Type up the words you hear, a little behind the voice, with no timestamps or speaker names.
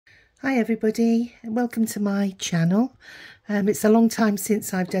Hi everybody, and welcome to my channel. It's a long time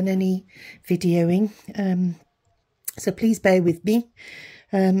since I've done any videoing, so please bear with me,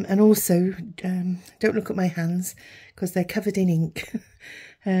 and also don't look at my hands because they're covered in ink.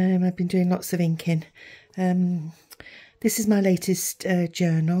 I've been doing lots of inking. This is my latest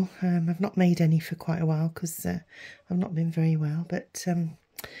journal. I've not made any for quite a while because I've not been very well, but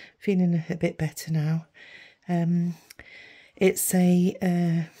feeling a bit better now. It's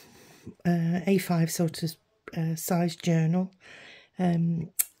a A5 sort of size journal.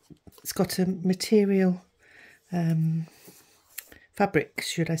 It's got a material fabric,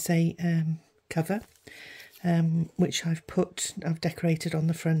 should I say, cover, which I've decorated on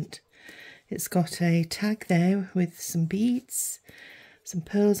the front. It's got a tag there with some beads, some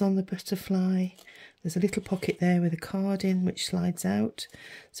pearls on the butterfly. There's a little pocket there with a card in which slides out,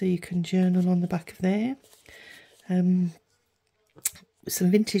 so you can journal on the back of there.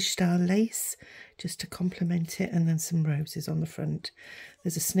 Some vintage style lace just to complement it, and then some roses on the front.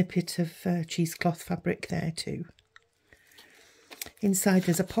 There's a snippet of cheesecloth fabric there too. Inside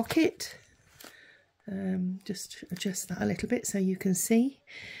there's a pocket. Just adjust that a little bit so you can see.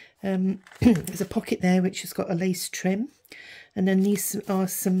 There's a pocket there which has got a lace trim, and then these are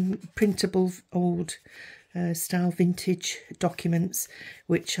some printable old style vintage documents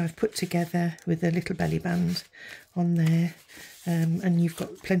which I've put together with a little belly band on there, and you've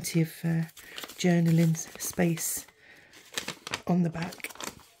got plenty of journaling space on the back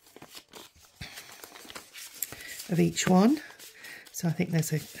of each one. So I think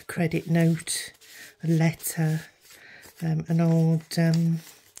there's a credit note, a letter, an old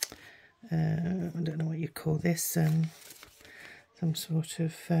I don't know what you call this, some sort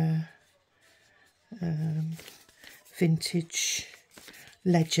of vintage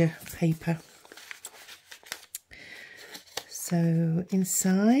ledger paper. So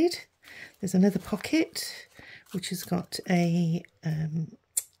inside there's another pocket which has got a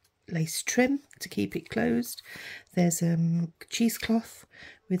lace trim to keep it closed. There's cheesecloth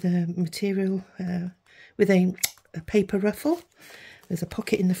with a material with a paper ruffle. There's a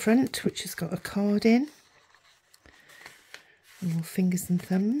pocket in the front which has got a card in, and more fingers and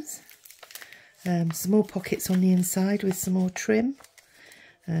thumbs. Some more pockets on the inside with some more trim.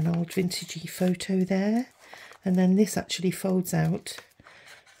 An old vintagey photo there. And then this actually folds out,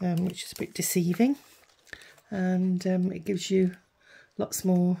 which is a bit deceiving. And it gives you lots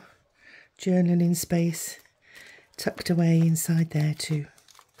more journaling space tucked away inside there too.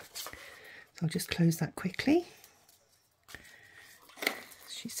 So I'll just close that quickly.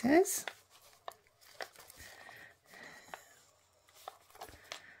 She says.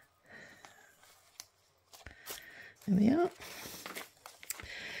 There we are.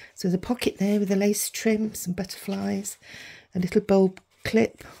 So there's a pocket there with a lace trim, some butterflies, a little bulb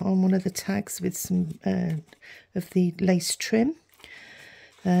clip on one of the tags with some of the lace trim.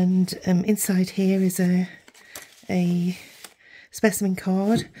 And inside here is a specimen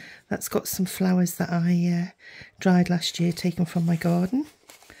card that's got some flowers that I dried last year, taken from my garden.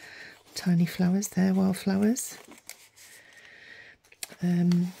 Tiny flowers there, wildflowers.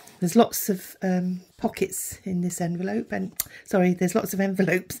 There's lots of pockets in this envelope, and sorry, there's lots of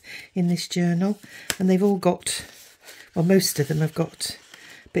envelopes in this journal, and they've all got, well, most of them have got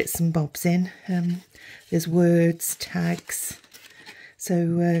bits and bobs in. There's words, tags, so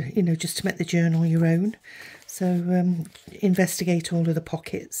you know, just to make the journal your own. So investigate all of the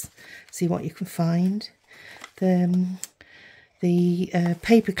pockets, see what you can find. The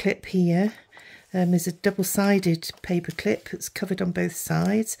paper clip here is a double-sided paper clip. It's covered on both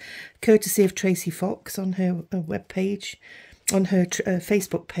sides, courtesy of Tracy Fox on her web page, on her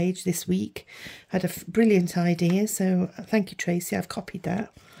Facebook page this week. Had a brilliant idea, so thank you, Tracy. I've copied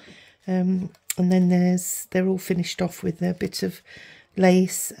that. And then they're all finished off with a bit of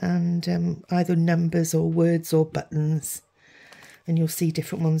lace and either numbers or words or buttons, and you'll see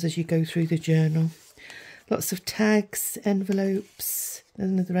different ones as you go through the journal. Lots of tags, envelopes.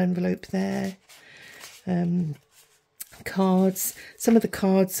 There's another envelope there. Cards. Some of the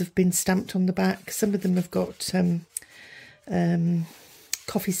cards have been stamped on the back. Some of them have got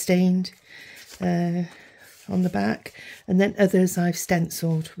coffee stained on the back, and then others I've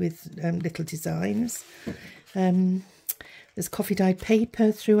stenciled with little designs. There's coffee dyed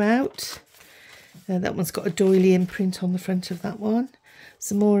paper throughout. That one's got a doily imprint on the front of that one.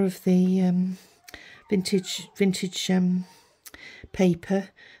 Some more of the vintage paper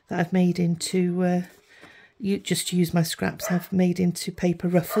that I've made into just use my scraps. I've made into paper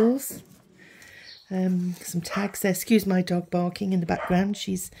ruffles. Some tags there. Excuse my dog barking in the background.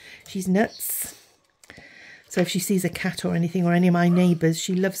 She's nuts. So if she sees a cat or anything, or any of my neighbours,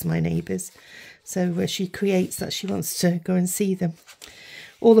 she loves my neighbours. So she creates that, she wants to go and see them.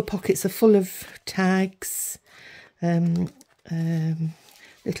 All the pockets are full of tags, little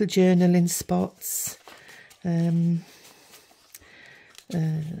journaling spots, little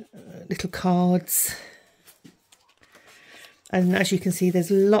cards. And as you can see,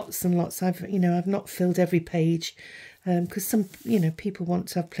 there's lots and lots. I've not filled every page because some, people want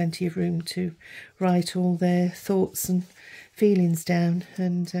to have plenty of room to write all their thoughts and feelings down,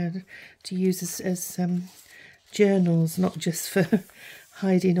 and to use as journals, not just for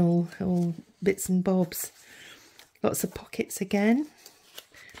hiding all bits and bobs. Lots of pockets again,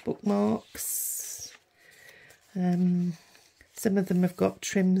 bookmarks. Some of them have got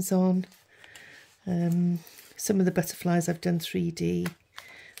trims on. Some of the butterflies I've done 3D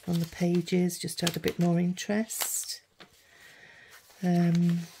on the pages, just to add a bit more interest.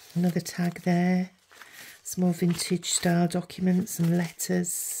 Another tag there. Some more vintage style documents and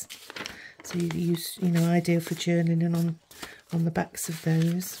letters. So you use, ideal for journaling and on the backs of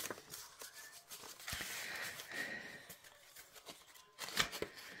those.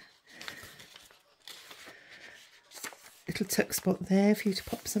 Little tuck spot there for you to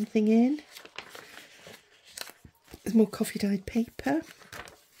pop something in. There's more coffee dyed paper.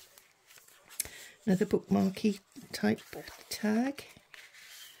 Another bookmarky type tag.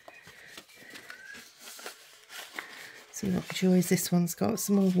 See what joys this one's got.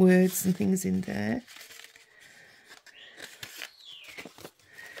 Some more words and things in there.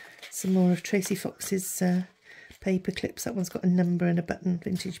 Some more of Tracy Fox's paper clips. That one's got a number and a button,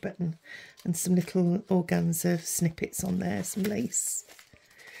 vintage button, and some little organza snippets on there, some lace.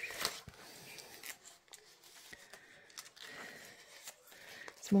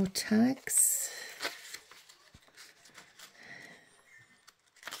 Some more tags.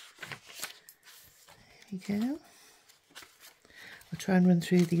 There you go. I'll try and run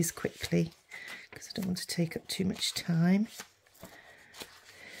through these quickly because I don't want to take up too much time.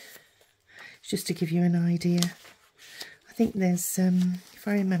 It's just to give you an idea. I think there's, if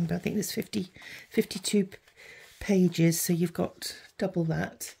I remember, I think there's 52 pages, so you've got double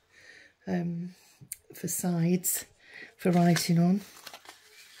that for sides for writing on.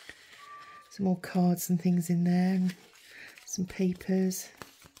 Some more cards and things in there, and some papers.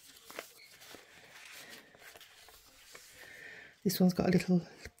 This one's got a little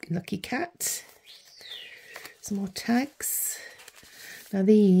lucky cat. Some more tags. Now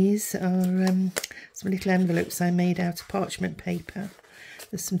these are some little envelopes I made out of parchment paper.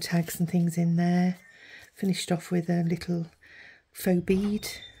 There's some tags and things in there. Finished off with a little faux bead,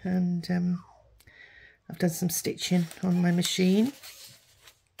 and I've done some stitching on my machine.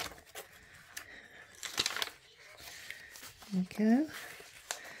 There we go.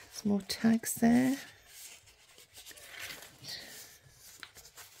 Some more tags there.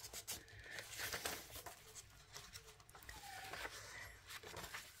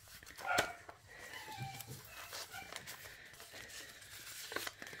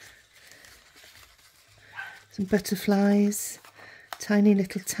 Some butterflies, tiny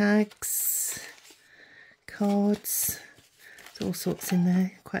little tags, cards, there's all sorts in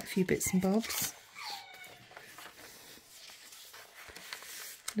there, quite a few bits and bobs.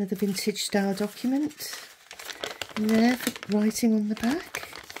 Another vintage style document in there for writing on the back.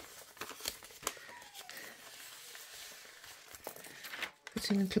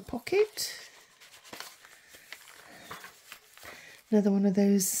 Put in a little pocket. Another one of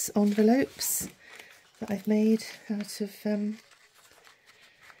those envelopes that I've made out of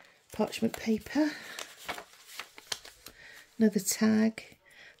parchment paper. Another tag.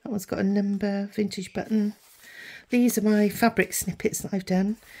 That one's got a number, vintage button. These are my fabric snippets that I've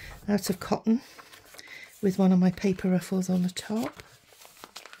done out of cotton with one of my paper ruffles on the top.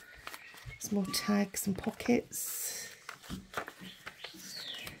 Some more tags and pockets.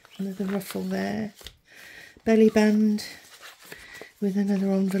 Another ruffle there. Belly band with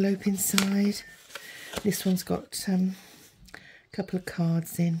another envelope inside. This one's got a couple of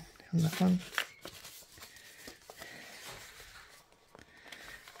cards in on that one.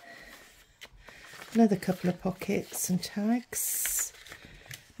 Another couple of pockets and tags.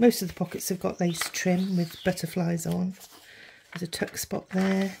 Most of the pockets have got lace trim with butterflies on. There's a tuck spot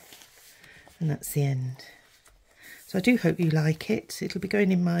there, and that's the end. So I do hope you like it. It'll be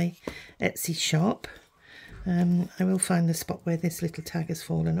going in my Etsy shop. I will find the spot where this little tag has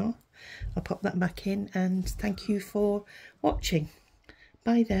fallen off. I'll pop that back in, and thank you for watching.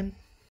 Bye then.